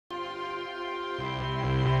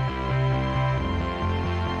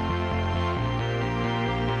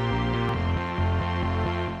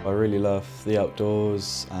I really love the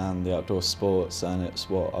outdoors and the outdoor sports, and it's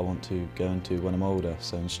what I want to go into when I'm older,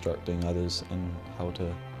 so instructing others in how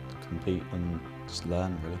to compete and just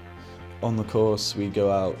learn really. On the course we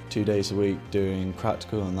go out 2 days a week doing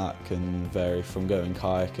practical, and that can vary from going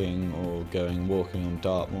kayaking or going walking on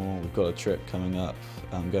Dartmoor. We've got a trip coming up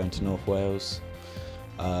going to North Wales.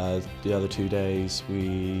 The other 2 days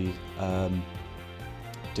we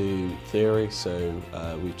do theory, so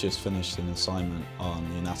we've just finished an assignment on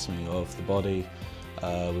the anatomy of the body.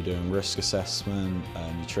 We're doing risk assessment,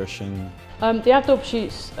 nutrition. The Outdoor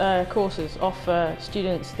Pursuits courses offer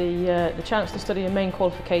students the chance to study a main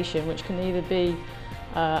qualification, which can either be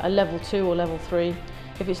a level 2 or level 3.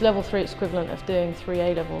 If it's level 3, it's equivalent of doing 3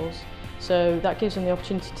 A-levels, so that gives them the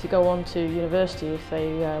opportunity to go on to university if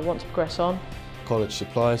they want to progress on. College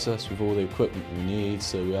supplies us with all the equipment we need,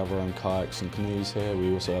 so we have our own kayaks and canoes here.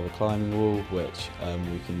 We also have a climbing wall which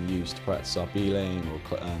we can use to practice our belaying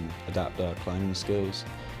or adapt our climbing skills.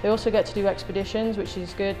 They also get to do expeditions, which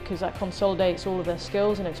is good because that consolidates all of their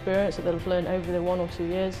skills and experience that they'll have learned over the 1 or 2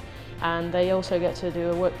 years, and they also get to do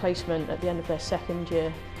a work placement at the end of their 2nd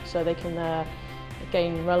year, so they can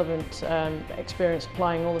gain relevant experience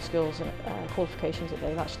applying all the skills and qualifications that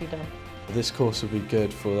they've actually done. This course will be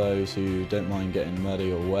good for those who don't mind getting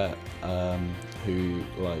muddy or wet, who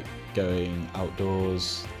like going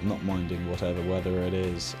outdoors, not minding whatever weather it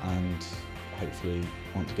is, and hopefully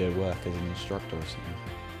want to go work as an instructor or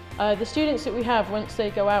something. The students that we have, once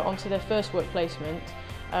they go out onto their first work placement,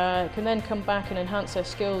 can then come back and enhance their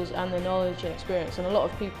skills and their knowledge and experience. And a lot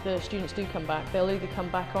of the students do come back. They'll either come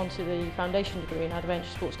back onto the foundation degree in adventure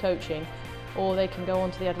sports coaching, or they can go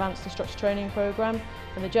on to the advanced instructor training programme.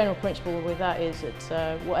 And the general principle with that is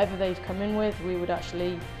that whatever they've come in with, we would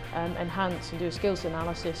actually enhance and do a skills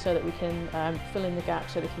analysis so that we can fill in the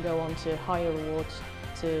gaps so they can go on to higher awards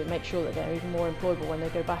to make sure that they're even more employable when they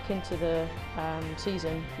go back into the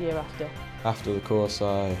season year after. After the course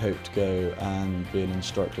I hope to go and be an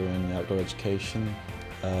instructor in outdoor education,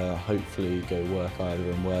 hopefully go work either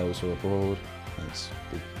in Wales or abroad. That's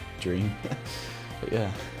the dream. But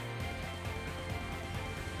yeah.